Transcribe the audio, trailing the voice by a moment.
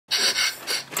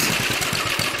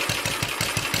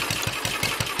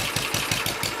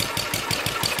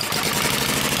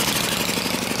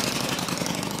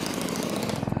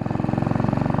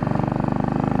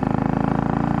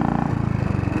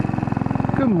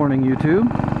morning, YouTube.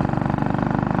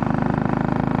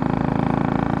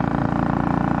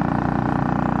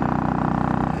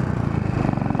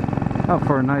 Out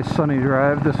for a nice sunny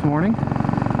drive this morning.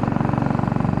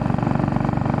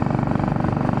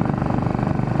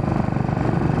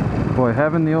 Boy,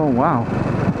 having the old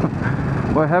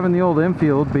having the old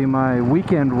Enfield be my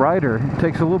weekend rider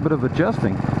takes a little bit of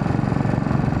adjusting.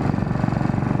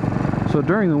 So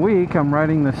during the week, I'm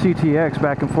riding the CTX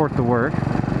back and forth to work,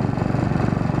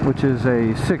 which is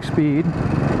a 6-speed,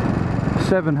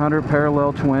 700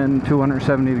 parallel twin,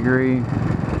 270 degree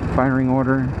firing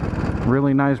order,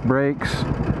 really nice brakes,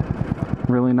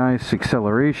 really nice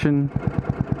acceleration.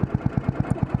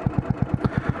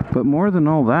 But more than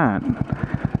all that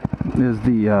is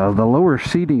the lower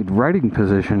seated riding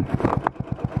position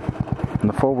and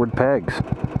the forward pegs.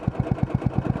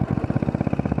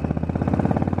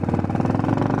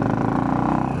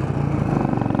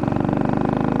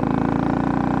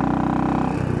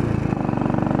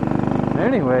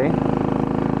 Anyway,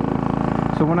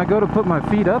 so when I go to put my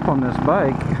feet up on this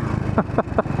bike,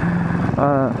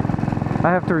 I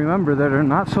have to remember that they're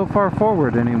not so far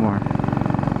forward anymore.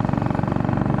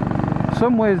 In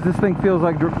some ways this thing feels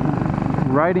like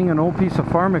riding an old piece of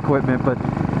farm equipment, but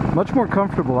much more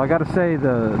comfortable. I gotta say,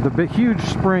 the big huge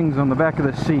springs on the back of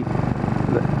the seat,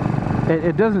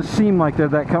 it doesn't seem like they're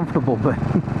that comfortable, but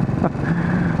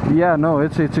yeah, no,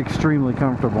 it's extremely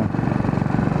comfortable.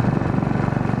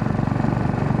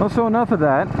 Well, so enough of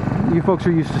that. You folks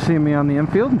are used to seeing me on the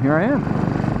Enfield, and here I am.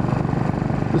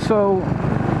 So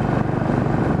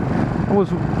I was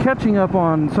catching up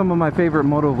on some of my favorite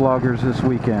motovloggers this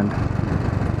weekend,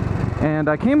 and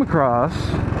I came across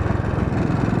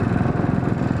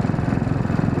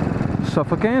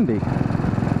Suffolk Andy.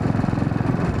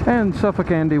 And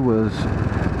Suffolk Andy was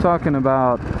talking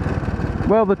about,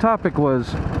 well, the topic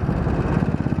was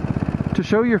to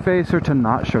show your face or to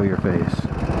not show your face.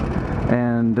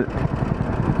 And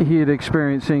he had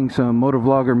experiencing some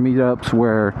motovlogger meetups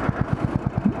where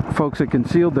folks had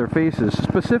concealed their faces,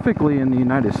 specifically in the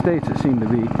United States, it seemed to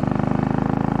be.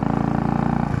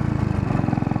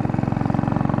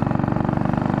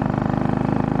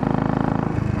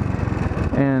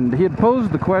 And he had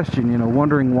posed the question,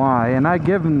 wondering why, and I'd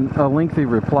given a lengthy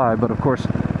reply, but of course,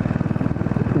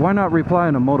 why not reply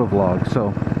in a motovlog?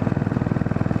 So,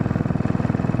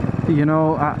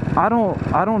 I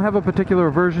don't have a particular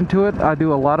aversion to it. I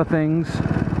do a lot of things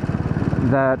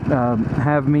that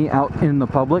have me out in the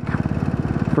public.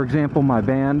 For example, my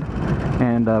band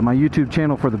and my YouTube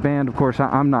channel for the band. Of course,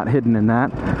 I'm not hidden in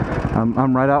that.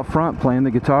 I'm right out front playing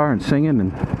the guitar and singing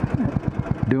and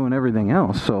doing everything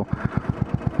else. So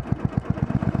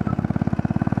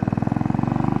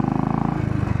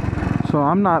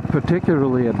I'm not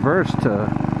particularly adverse to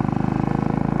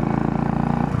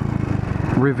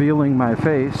revealing my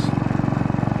face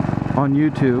on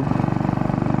YouTube,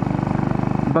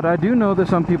 but I do know that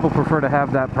some people prefer to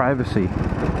have that privacy.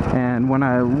 And when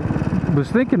I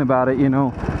was thinking about it,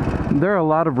 there are a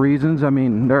lot of reasons. I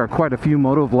mean, there are quite a few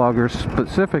motovloggers,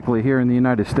 specifically here in the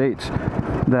United States,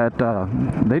 that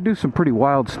they do some pretty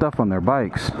wild stuff on their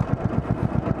bikes,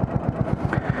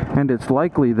 and it's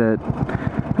likely that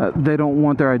they don't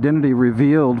want their identity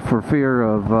revealed for fear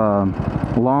of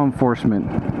law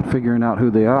enforcement figuring out who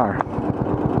they are.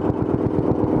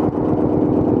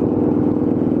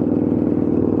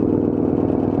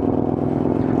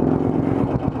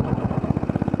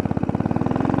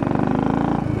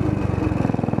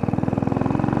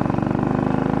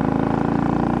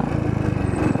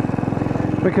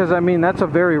 Because, I mean, that's a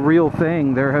very real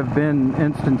thing. There have been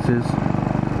instances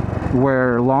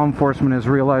where law enforcement has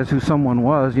realized who someone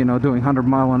was, doing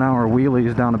 100-mile-an-hour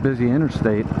wheelies down a busy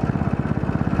interstate.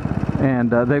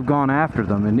 And they've gone after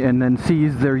them and then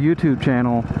seized their YouTube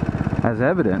channel as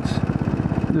evidence.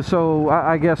 So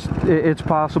I guess it's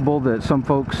possible that some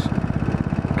folks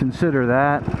consider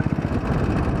that.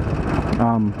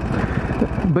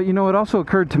 But it also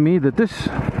occurred to me that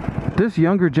this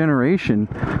younger generation,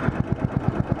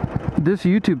 this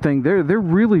YouTube thing, they're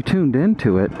really tuned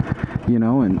into it,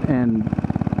 and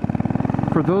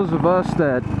for those of us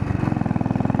that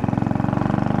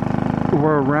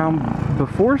were around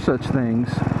before such things,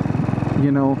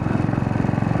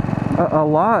 a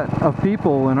lot of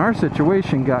people in our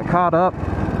situation got caught up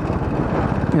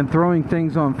in throwing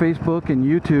things on Facebook and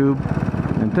YouTube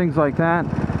and things like that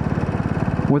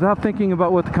without thinking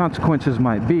about what the consequences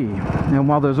might be. And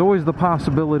while there's always the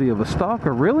possibility of a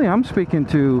stalker, really I'm speaking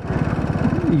to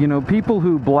people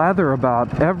who blather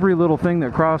about every little thing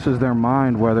that crosses their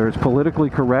mind, whether it's politically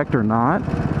correct or not.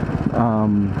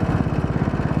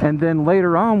 And then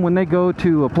later on, when they go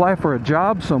to apply for a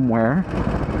job somewhere,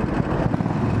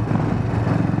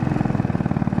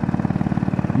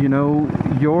 you know,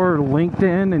 your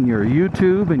LinkedIn and your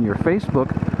YouTube and your Facebook,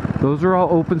 those are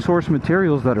all open source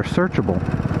materials that are searchable.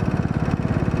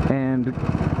 And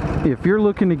if you're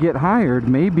looking to get hired,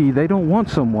 maybe they don't want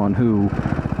someone who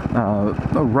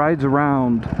rides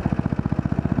around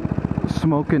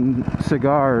smoking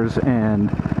cigars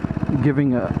and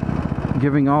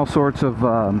giving all sorts of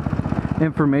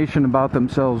information about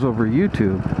themselves over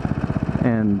YouTube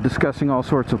and discussing all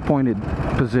sorts of pointed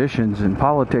positions in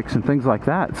politics and things like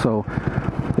that. So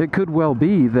it could well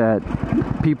be that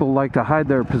people like to hide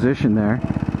their position there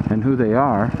and who they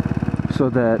are, so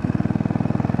that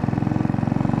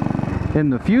in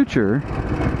the future,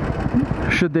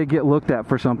 should they get looked at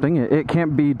for something, it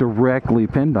can't be directly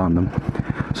pinned on them.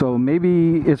 So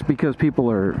maybe it's because people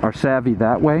are savvy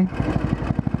that way.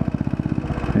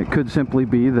 It could simply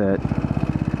be that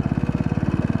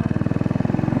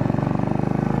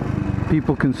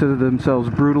people consider themselves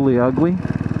brutally ugly.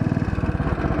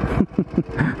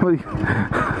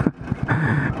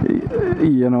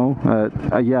 You know,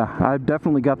 yeah, I've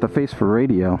definitely got the face for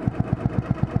radio.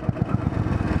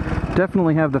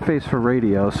 Definitely have the face for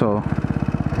radio, so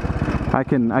I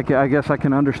guess I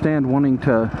can understand wanting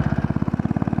to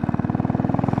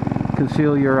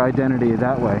conceal your identity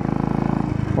that way,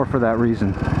 or for that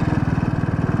reason.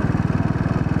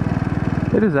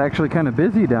 It is actually kind of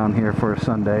busy down here for a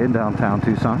Sunday in downtown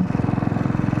Tucson.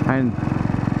 And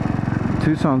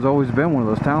Tucson's always been one of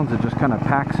those towns that just kind of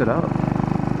packs it up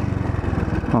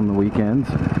on the weekends,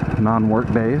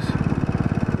 non-work days.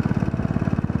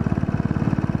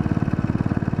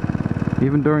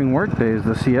 Even during work days,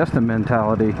 the siesta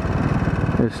mentality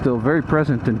is still very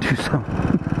present in Tucson.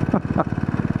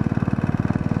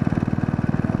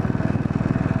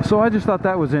 So I just thought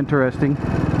that was interesting.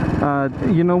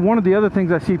 You know, one of the other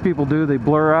things I see people do, they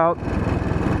blur out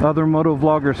other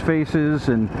motovloggers' faces,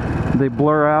 and they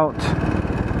blur out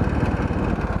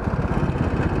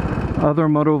other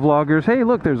motovloggers. Hey,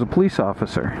 look, there's a police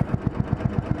officer.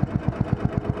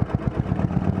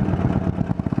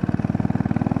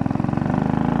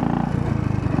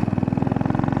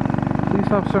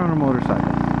 Police officer on a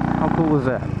motorcycle. How cool is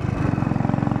that?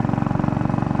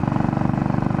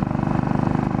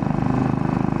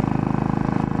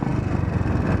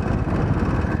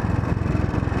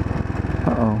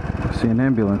 Uh-oh, I see an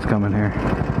ambulance coming here.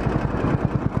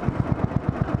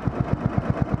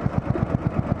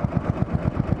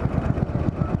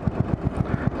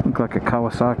 Look like a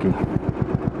Kawasaki.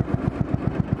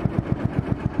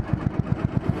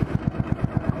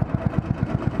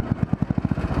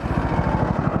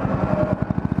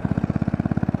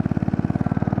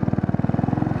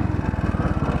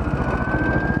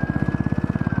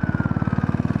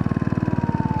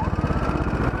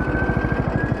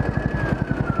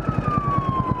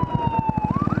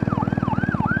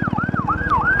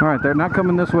 Alright, they're not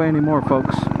coming this way anymore,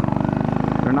 folks.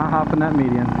 They're not hopping that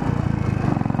median.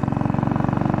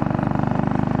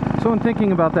 So in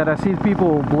thinking about that, I see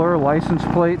people blur license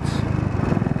plates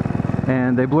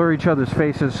and they blur each other's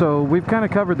faces. So we've kind of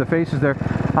covered the faces there.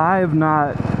 I have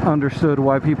not understood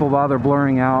why people bother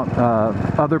blurring out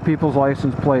other people's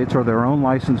license plates or their own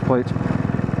license plates.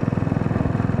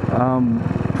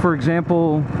 For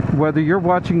example, whether you're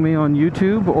watching me on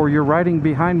YouTube or you're riding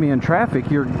behind me in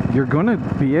traffic, you're going to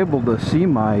be able to see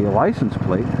my license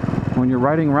plate when you're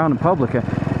riding around in public.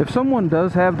 If someone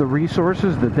does have the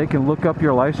resources that they can look up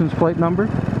your license plate number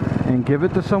and give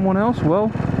it to someone else,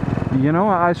 well, you know,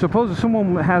 I suppose if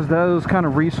someone has those kind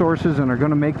of resources and are going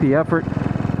to make the effort,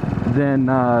 then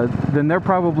they're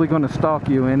probably going to stalk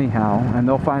you anyhow, and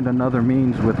they'll find another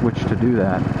means with which to do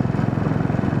that.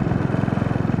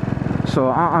 So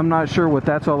I'm not sure what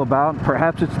that's all about.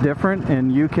 Perhaps it's different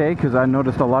in UK, because I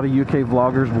noticed a lot of UK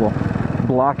vloggers will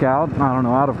block out, I don't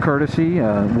know, out of courtesy,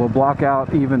 will block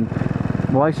out even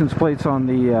license plates on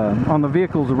the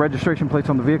vehicles, the registration plates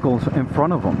on the vehicles in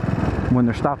front of them when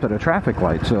they're stopped at a traffic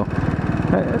light. So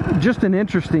just an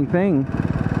interesting thing.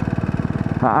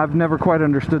 I've never quite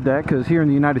understood that, because here in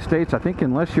the United States, I think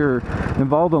unless you're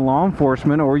involved in law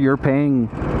enforcement or you're paying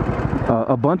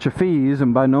a bunch of fees,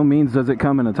 and by no means does it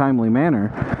come in a timely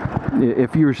manner.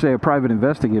 If you're, say, a private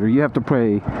investigator, you have to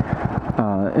pay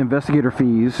investigator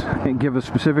fees and give a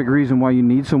specific reason why you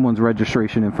need someone's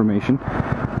registration information,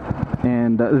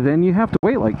 and then you have to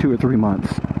wait like 2 or 3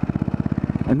 months.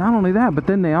 And not only that, but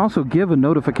then they also give a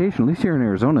notification, at least here in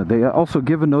Arizona, they also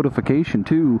give a notification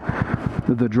to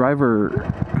the driver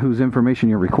whose information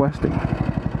you're requesting.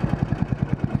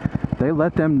 They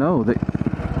let them know that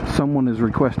someone is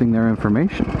requesting their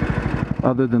information.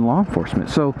 other than law enforcement.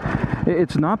 So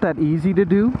it's not that easy to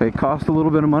do. It costs a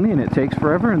little bit of money and it takes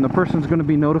forever, and the person's going to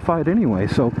be notified anyway.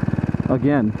 So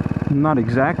again, I'm not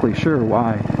exactly sure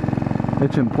why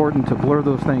it's important to blur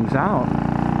those things out.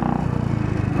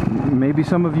 Maybe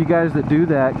some of you guys that do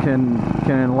that can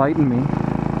enlighten me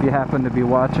if you happen to be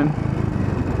watching.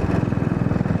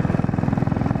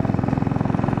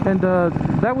 And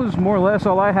that was more or less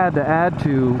all I had to add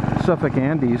to Suffolk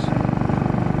Andy's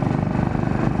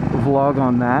vlog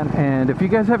on that. And if you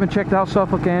guys haven't checked out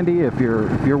Suffolk Andy, if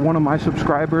you're one of my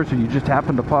subscribers or you just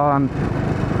happen to pop on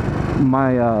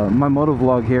my my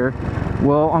motovlog here,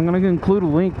 well, I'm going to include a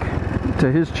link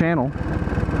to his channel.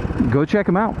 Go check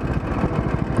him out.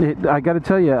 I got to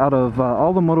tell you, out of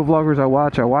all the motovloggers I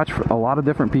watch a lot of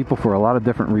different people for a lot of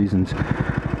different reasons.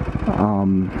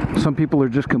 Some people are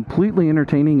just completely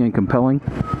entertaining and compelling.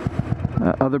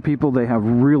 Other people, they have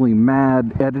really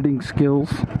mad editing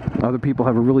skills. Other people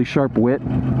have a really sharp wit.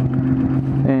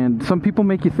 And some people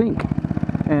make you think.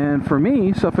 And for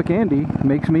me, Suffolk Andy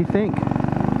makes me think.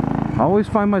 I always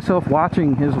find myself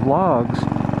watching his vlogs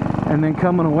and then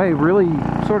coming away really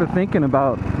sort of thinking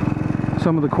about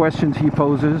some of the questions he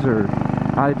poses or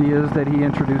ideas that he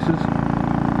introduces.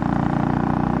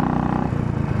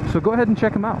 So go ahead and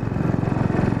check him out.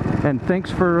 And thanks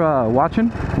for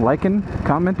watching, liking,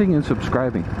 commenting, and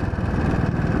subscribing.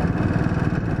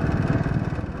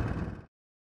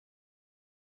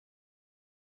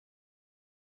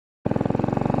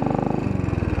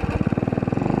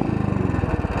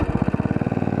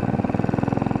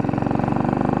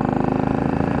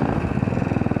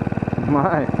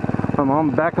 I'm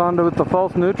back onto with the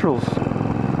false neutrals.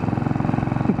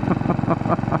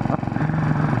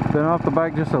 Been off the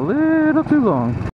bike just a little too long.